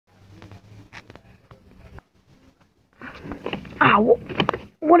Wow,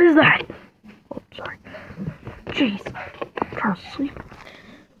 what is that? Oh, sorry. Jeez, I'm trying to sleep.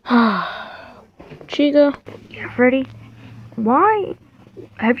 Chica, yeah, Freddy. Why?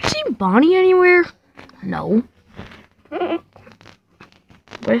 Have you seen Bonnie anywhere? No.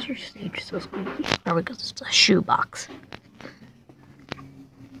 Where's her stage so squeaky? Probably because it's a shoebox.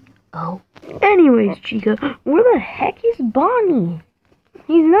 Oh. Anyways, Chica, where the heck is Bonnie?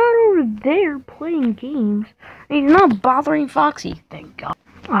 He's not over there playing games. He's not bothering Foxy, thank God.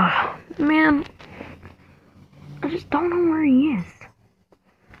 Ah, man. I just don't know where he is.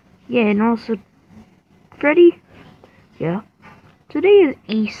 Yeah, and also, Freddy? Yeah? Today is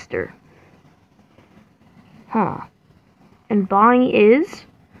Easter. Huh. And Bonnie is?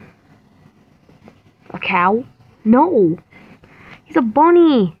 A cow? No. He's a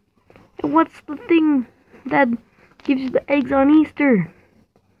bunny. And what's the thing that gives you the eggs on Easter?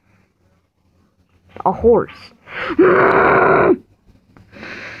 A horse. I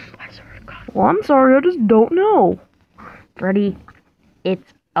swear to God. Well, I'm sorry, I just don't know. Freddy,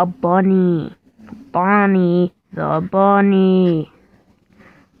 it's a bunny. Bonnie the bunny.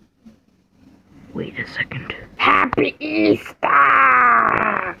 Wait a second. Happy Easter!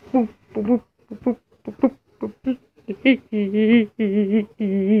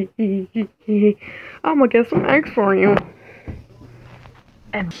 I'm gonna get some eggs for you.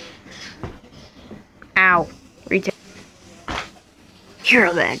 And ow. Retail. Here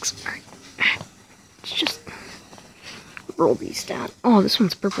are the eggs. Alright. Let's just roll these down. Oh, this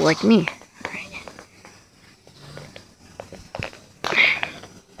one's purple like me. Alright.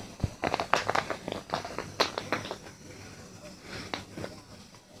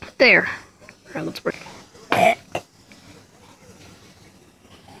 There. Alright, let's break.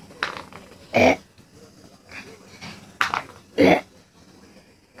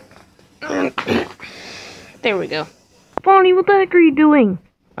 There we go. Bonnie, what the heck are you doing?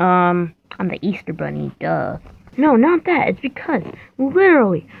 I'm the Easter Bunny, duh. No, not that. It's because,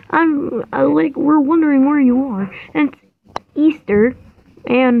 literally, we're wondering where you are, and it's Easter,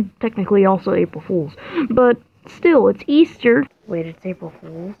 and technically also April Fool's. But still, it's Easter. Wait, it's April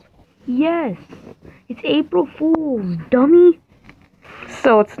Fool's? Yes, it's April Fool's, dummy.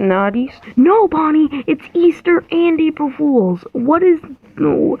 So it's not Easter? No, Bonnie, it's Easter and April Fool's. What is,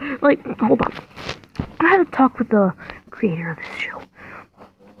 no, like, hold on. I had to talk with the creator of this show.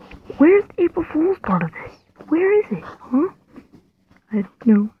 Where's the April Fool's part of this? Where is it, huh? I don't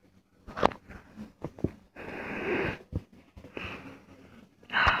know.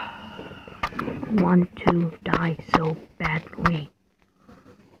 I wanted to die so badly.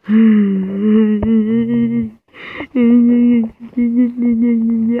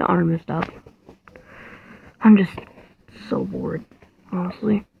 I messed up. I'm just so bored,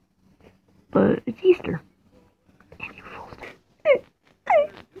 honestly. But it's Easter. And April Fool's Day.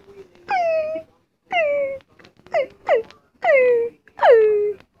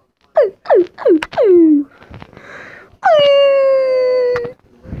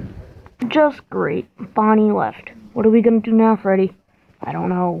 Just great. Bonnie left. What are we gonna do now, Freddy? I don't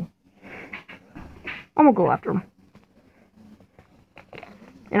know. I'm gonna go after him.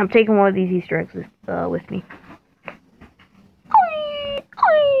 And I'm taking one of these Easter eggs with me.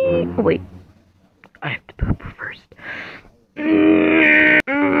 Oh, wait. I have to poop first.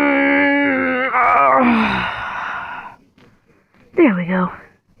 There we go.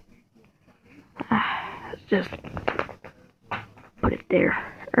 Let's just put it there.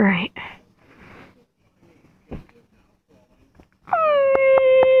 Alright.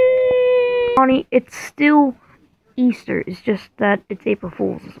 Bonnie, it's still Easter. It's just that it's April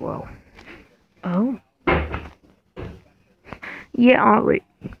Fool's as well. Oh. Yeah, wait,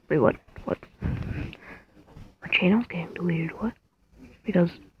 what? What? Our channel's getting deleted, what? Because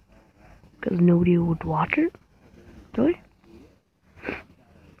nobody would watch it? Really?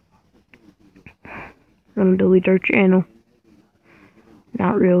 Gonna delete our channel.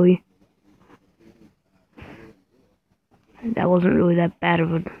 Not really. That wasn't really that bad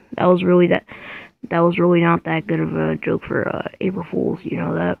of a, that was really not that good of a joke for April Fool's, you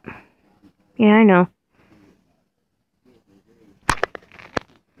know that? Yeah, I know.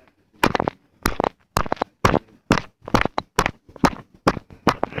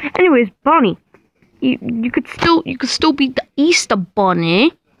 Anyways, Bonnie, you could still be the Easter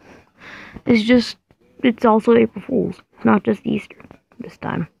Bunny. It's also April Fool's. It's not just Easter this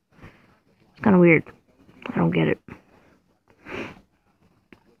time. It's kind of weird. I don't get it.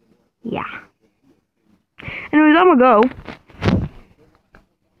 Yeah. Anyways, I'm gonna go.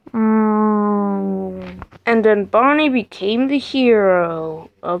 And then Bonnie became the hero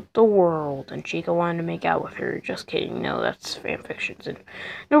of the world, and Chica wanted to make out with her. Just kidding. No, that's fan fictions, and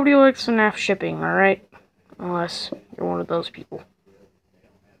nobody likes FNAF shipping, alright? Unless you're one of those people.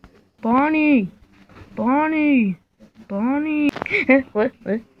 Bonnie! Bonnie! Bonnie! What?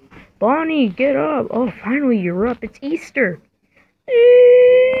 Bonnie, get up! Oh, finally you're up. It's Easter.